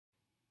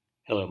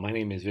Hello, my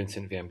name is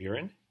Vincent Van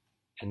Buren,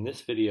 and this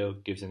video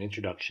gives an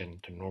introduction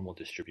to normal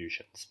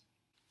distributions.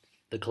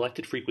 The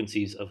collected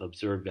frequencies of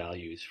observed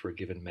values for a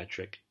given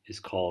metric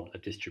is called a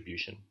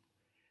distribution.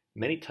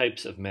 Many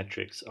types of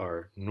metrics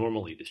are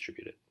normally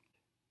distributed.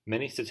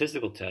 Many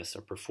statistical tests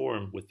are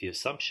performed with the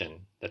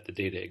assumption that the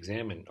data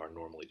examined are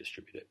normally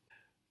distributed.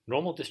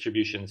 Normal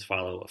distributions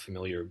follow a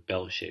familiar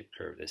bell-shaped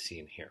curve as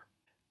seen here.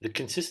 The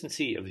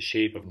consistency of the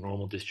shape of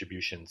normal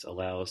distributions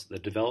allows the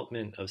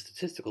development of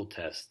statistical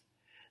tests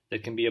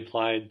that can be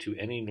applied to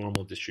any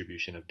normal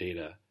distribution of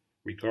data,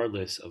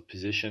 regardless of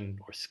position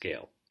or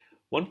scale.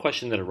 One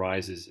question that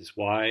arises is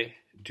why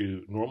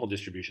do normal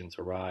distributions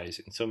arise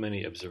in so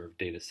many observed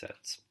data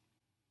sets?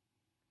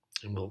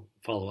 And we'll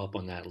follow up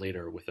on that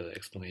later with an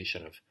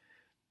explanation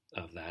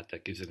of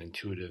that gives an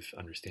intuitive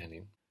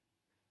understanding.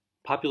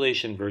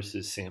 Population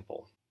versus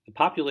sample. The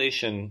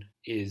population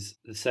is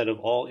the set of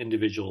all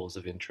individuals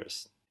of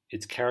interest.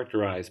 It's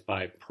characterized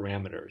by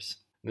parameters.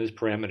 And those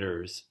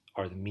parameters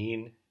are the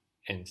mean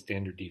and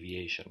standard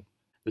deviation.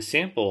 The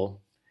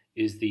sample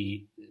is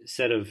the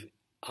set of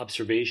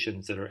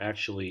observations that are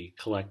actually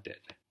collected.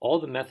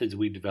 All the methods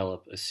we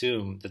develop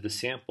assume that the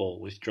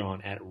sample was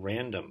drawn at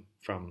random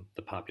from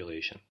the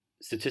population.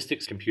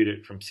 Statistics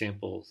computed from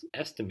samples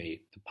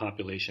estimate the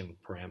population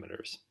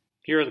parameters.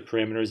 Here are the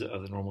parameters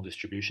of the normal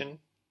distribution,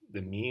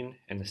 the mean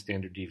and the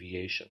standard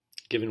deviation.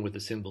 Given with the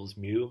symbols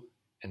mu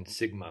and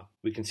sigma,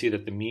 we can see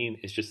that the mean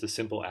is just the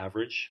simple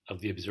average of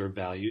the observed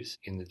values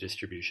in the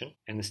distribution,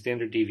 and the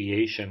standard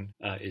deviation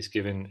is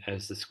given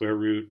as the square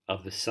root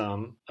of the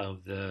sum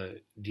of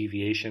the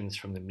deviations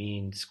from the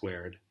mean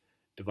squared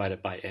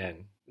divided by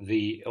n.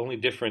 The only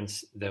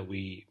difference that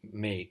we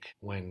make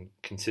when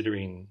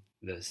considering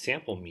the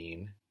sample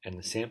mean and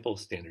the sample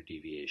standard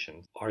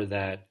deviation are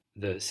that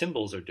the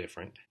symbols are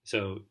different.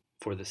 So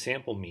for the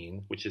sample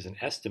mean, which is an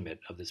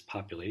estimate of this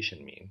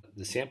population mean,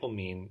 the sample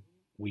mean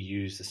we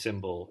use the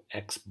symbol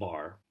x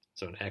bar,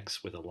 so an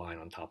x with a line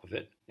on top of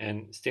it.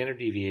 And standard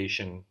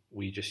deviation,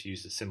 we just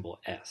use the symbol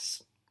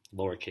s,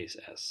 lowercase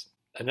s.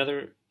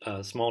 Another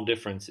small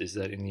difference is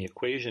that in the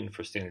equation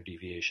for standard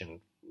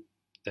deviation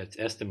that's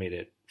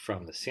estimated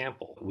from the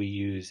sample, we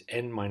use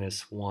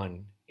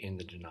n-1 in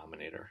the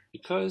denominator.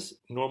 Because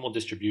normal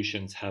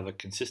distributions have a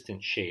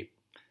consistent shape,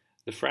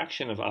 the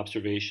fraction of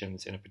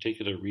observations in a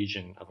particular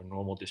region of a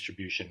normal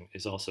distribution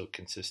is also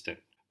consistent.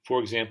 For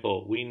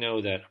example, we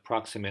know that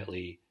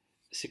approximately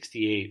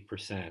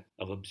 68%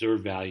 of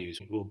observed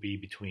values will be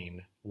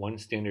between one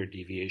standard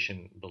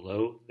deviation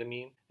below the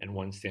mean and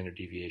one standard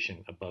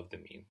deviation above the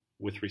mean,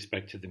 with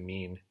respect to the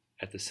mean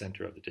at the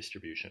center of the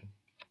distribution.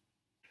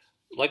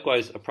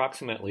 Likewise,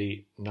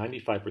 approximately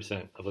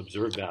 95% of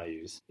observed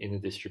values in the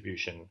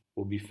distribution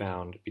will be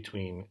found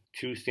between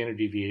two standard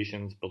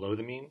deviations below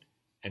the mean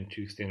and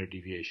two standard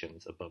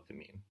deviations above the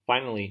mean.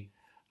 Finally,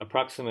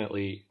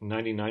 approximately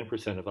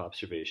 99% of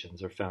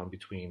observations are found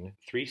between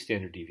 3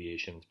 standard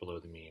deviations below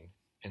the mean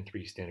and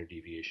 3 standard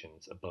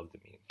deviations above the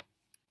mean.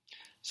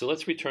 So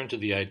let's return to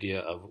the idea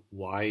of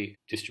why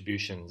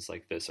distributions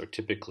like this are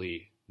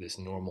typically this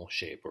normal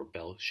shape or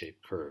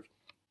bell-shaped curve.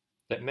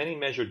 That many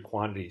measured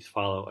quantities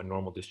follow a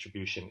normal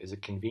distribution is a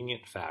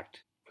convenient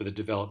fact for the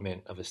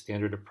development of a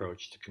standard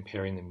approach to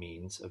comparing the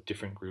means of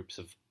different groups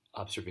of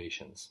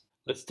observations.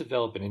 Let's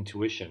develop an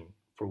intuition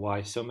for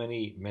why so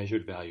many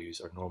measured values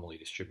are normally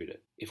distributed.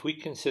 If we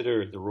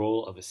consider the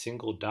roll of a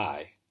single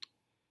die,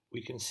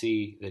 we can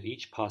see that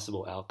each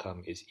possible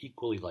outcome is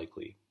equally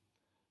likely.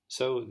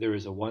 So there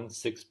is a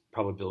 1/6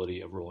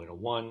 probability of rolling a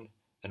 1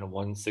 and a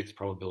 1/6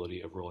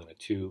 probability of rolling a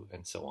 2,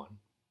 and so on.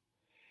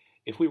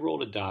 If we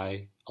rolled a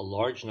die a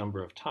large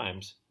number of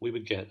times, we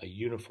would get a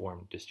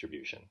uniform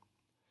distribution,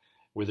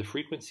 where the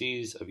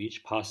frequencies of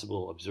each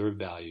possible observed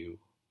value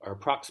are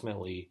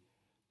approximately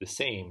the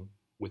same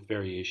with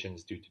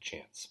variations due to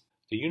chance.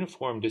 The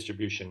uniform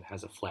distribution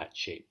has a flat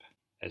shape,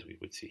 as we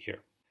would see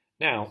here.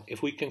 Now,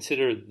 if we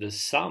consider the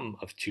sum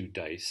of two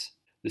dice,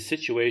 the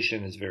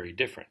situation is very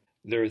different.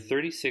 There are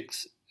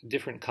 36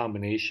 different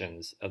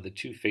combinations of the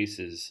two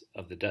faces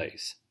of the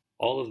dice,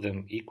 all of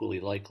them equally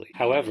likely.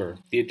 However,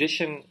 the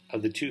addition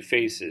of the two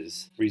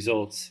faces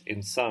results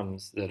in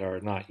sums that are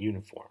not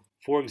uniform.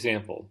 For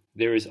example,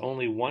 there is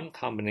only one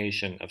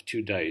combination of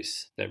two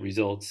dice that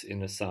results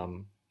in a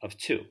sum of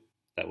 2.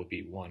 That would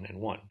be 1 and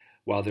 1.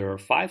 While there are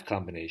 5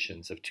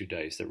 combinations of two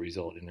dice that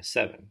result in a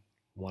 7,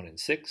 1 and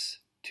 6,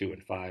 2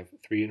 and 5,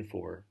 3 and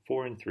 4,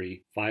 4 and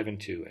 3, 5 and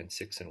 2, and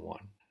 6 and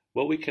 1.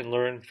 What we can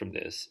learn from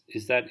this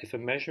is that if a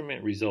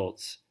measurement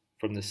results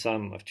from the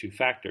sum of two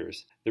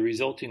factors, the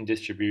resulting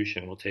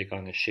distribution will take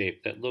on a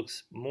shape that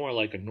looks more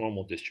like a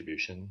normal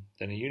distribution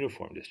than a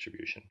uniform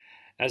distribution.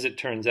 As it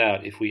turns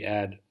out, if we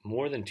add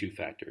more than 2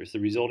 factors, the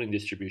resulting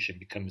distribution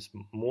becomes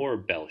more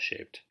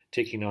bell-shaped,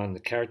 taking on the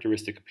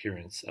characteristic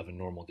appearance of a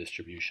normal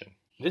distribution.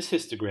 This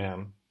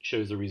histogram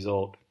shows the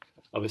result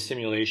of a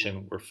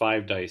simulation where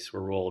 5 dice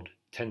were rolled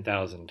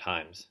 10,000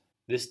 times.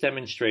 This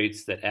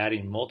demonstrates that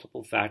adding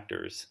multiple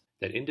factors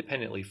that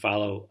independently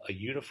follow a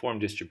uniform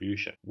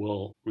distribution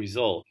will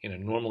result in a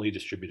normally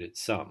distributed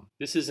sum.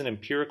 This is an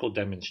empirical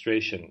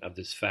demonstration of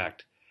this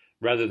fact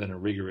rather than a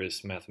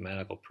rigorous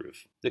mathematical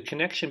proof. The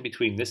connection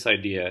between this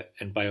idea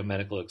and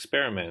biomedical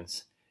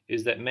experiments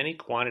is that many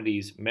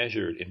quantities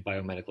measured in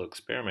biomedical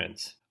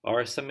experiments are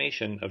a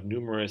summation of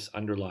numerous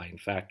underlying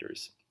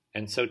factors,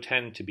 and so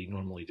tend to be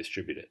normally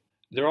distributed.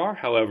 There are,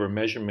 however,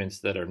 measurements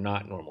that are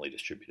not normally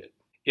distributed.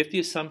 If the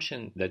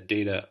assumption that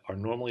data are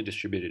normally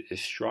distributed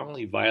is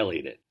strongly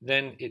violated,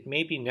 then it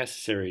may be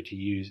necessary to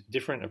use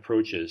different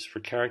approaches for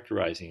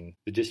characterizing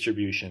the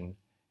distribution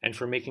and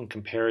for making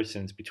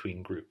comparisons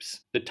between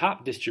groups. The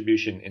top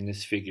distribution in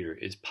this figure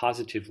is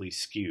positively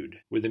skewed,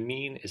 where the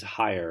mean is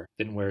higher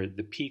than where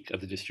the peak of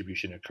the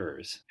distribution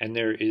occurs, and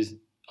there is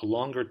a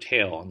longer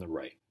tail on the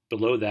right.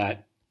 Below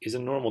that is a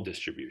normal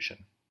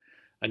distribution.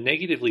 A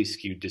negatively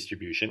skewed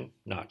distribution,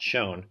 not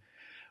shown,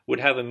 would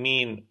have a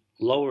mean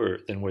lower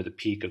than where the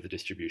peak of the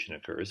distribution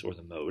occurs, or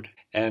the mode,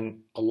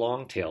 and a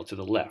long tail to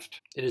the left.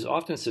 It is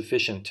often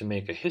sufficient to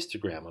make a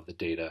histogram of the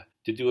data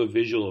to do a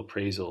visual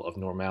appraisal of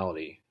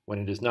normality when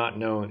it is not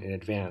known in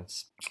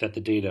advance that the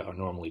data are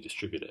normally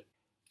distributed.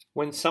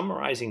 When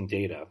summarizing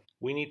data,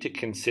 we need to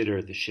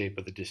consider the shape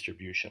of the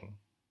distribution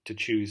to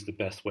choose the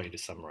best way to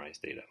summarize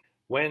data.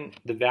 When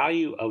the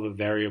value of a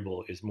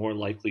variable is more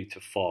likely to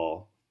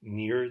fall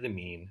near the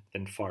mean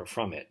than far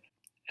from it,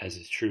 as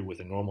is true with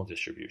a normal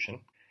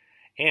distribution,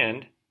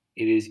 and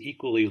it is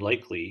equally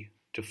likely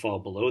to fall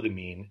below the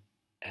mean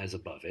as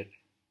above it,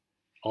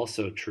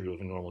 also true of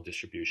a normal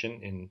distribution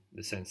in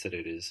the sense that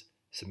it is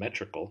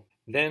symmetrical,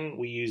 then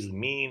we use the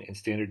mean and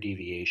standard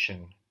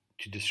deviation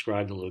to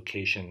describe the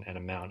location and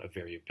amount of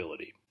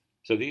variability.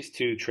 So these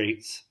two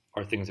traits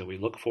are things that we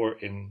look for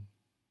in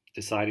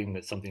deciding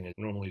that something is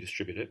normally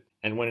distributed.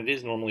 And when it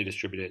is normally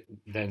distributed,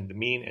 then the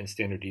mean and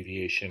standard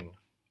deviation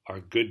are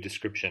a good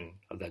description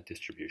of that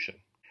distribution.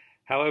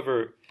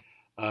 However,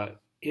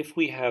 if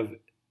we have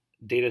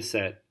data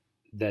set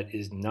that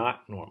is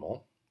not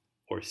normal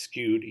or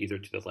skewed either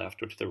to the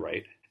left or to the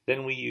right,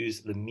 then we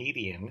use the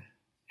median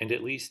and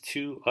at least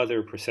two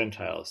other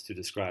percentiles to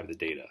describe the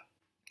data.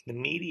 The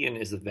median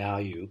is the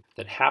value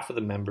that half of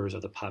the members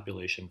of the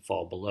population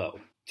fall below.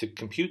 To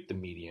compute the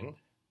median,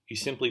 you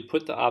simply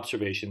put the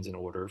observations in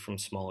order from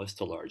smallest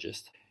to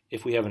largest.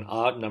 If we have an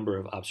odd number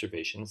of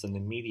observations, then the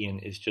median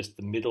is just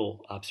the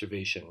middle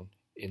observation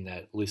in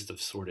that list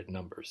of sorted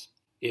numbers.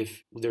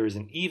 If there is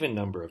an even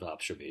number of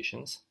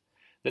observations,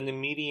 then the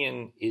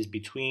median is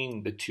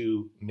between the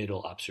two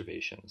middle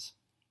observations,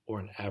 or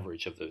an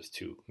average of those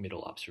two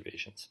middle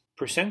observations.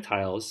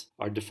 Percentiles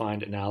are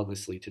defined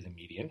analogously to the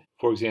median.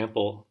 For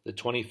example, the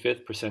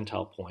 25th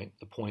percentile point,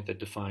 the point that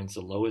defines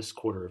the lowest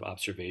quarter of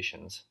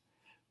observations,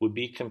 would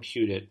be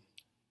computed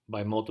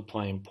by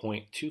multiplying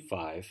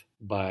 0.25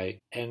 by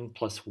n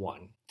plus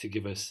 1 to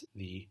give us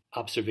the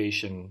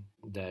observation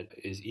that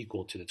is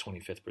equal to the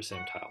 25th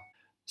percentile.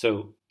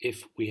 So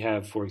if we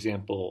have, for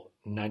example,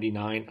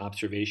 99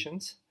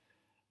 observations,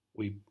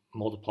 we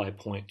multiply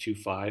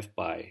 0.25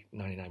 by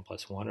 99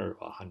 plus 1, or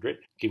 100,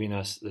 giving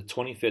us the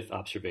 25th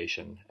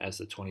observation as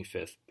the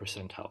 25th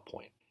percentile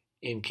point.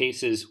 In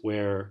cases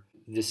where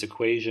this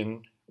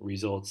equation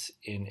results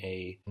in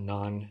a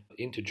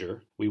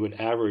non-integer, we would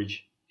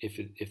average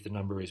if the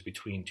number is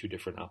between two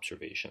different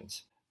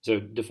observations. So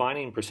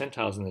defining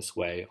percentiles in this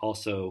way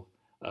also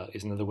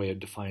is another way of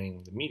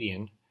defining the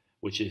median,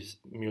 which is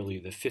merely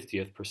the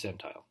 50th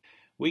percentile.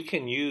 We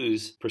can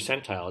use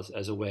percentiles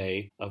as a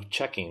way of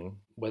checking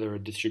whether a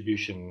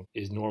distribution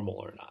is normal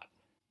or not.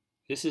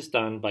 This is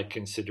done by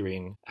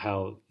considering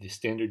how the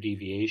standard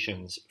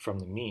deviations from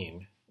the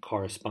mean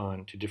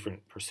correspond to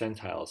different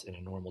percentiles in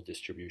a normal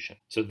distribution.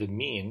 So the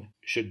mean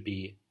should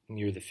be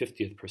near the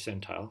 50th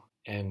percentile,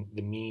 and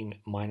the mean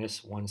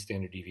minus one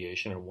standard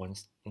deviation, or one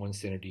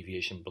standard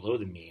deviation below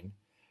the mean,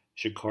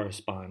 should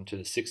correspond to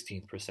the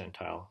 16th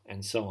percentile,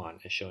 and so on,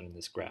 as shown in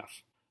this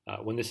graph.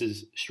 When this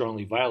is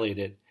strongly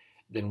violated,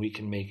 then we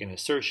can make an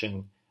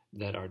assertion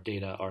that our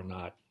data are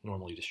not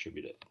normally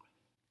distributed.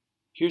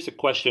 Here's a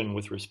question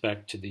with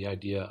respect to the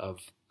idea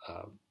of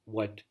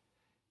what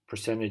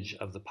percentage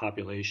of the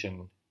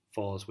population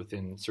falls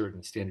within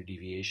certain standard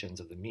deviations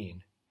of the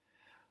mean.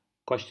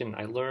 Question: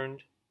 I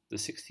learned the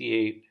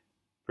 68%,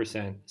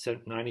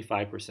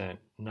 95%,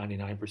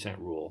 99%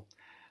 rule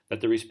that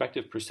the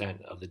respective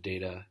percent of the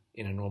data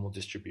in a normal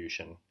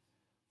distribution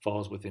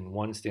falls within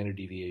one standard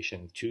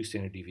deviation, two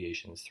standard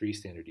deviations, three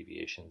standard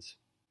deviations.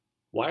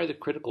 Why are the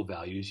critical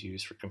values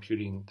used for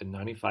computing the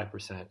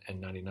 95%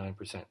 and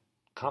 99%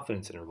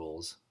 confidence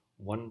intervals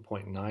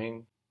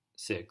 1.96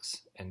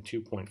 and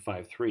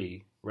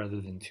 2.53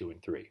 rather than 2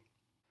 and 3?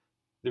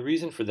 The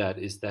reason for that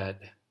is that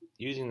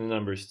using the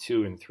numbers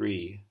 2 and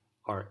 3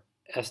 are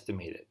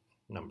estimated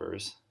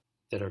numbers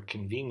that are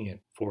convenient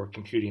for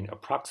computing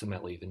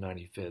approximately the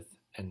 95th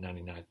and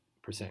 99%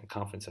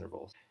 confidence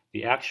intervals.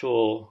 The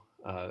actual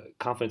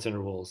confidence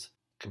intervals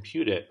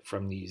computed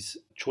from these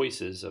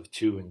choices of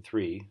 2 and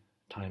 3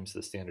 times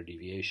the standard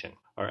deviation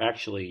are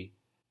actually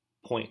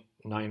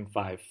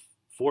 0.9545,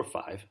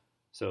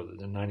 so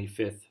the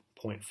 95th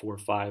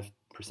 0.45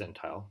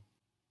 percentile,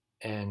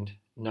 and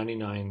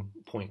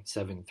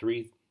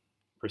 99.73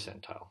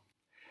 percentile.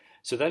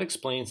 So that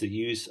explains the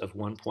use of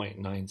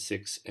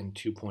 1.96 and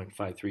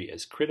 2.53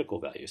 as critical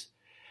values.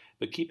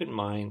 But keep in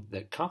mind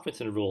that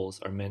confidence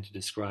intervals are meant to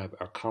describe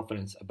our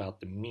confidence about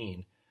the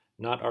mean,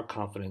 not our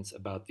confidence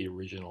about the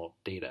original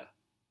data.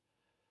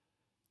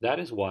 That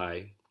is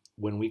why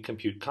when we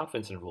compute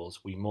confidence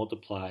intervals, we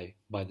multiply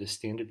by the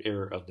standard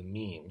error of the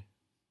mean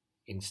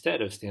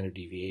instead of standard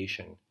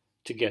deviation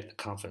to get the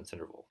confidence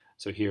interval.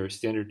 So here,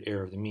 standard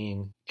error of the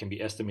mean can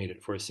be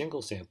estimated for a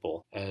single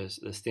sample as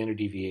the standard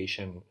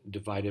deviation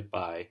divided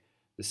by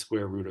the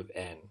square root of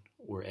n,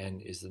 where n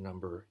is the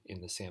number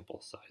in the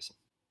sample size.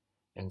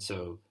 And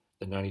so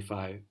the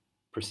 95%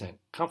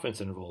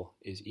 confidence interval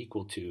is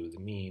equal to the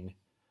mean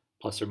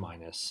plus or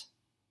minus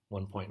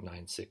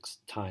 1.96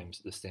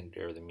 times the standard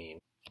error of the mean.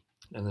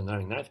 And the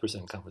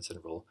 99th% confidence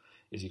interval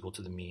is equal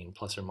to the mean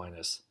plus or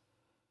minus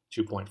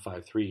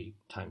 2.53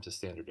 times the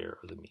standard error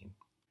of the mean.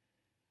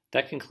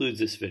 That concludes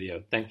this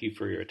video. Thank you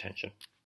for your attention.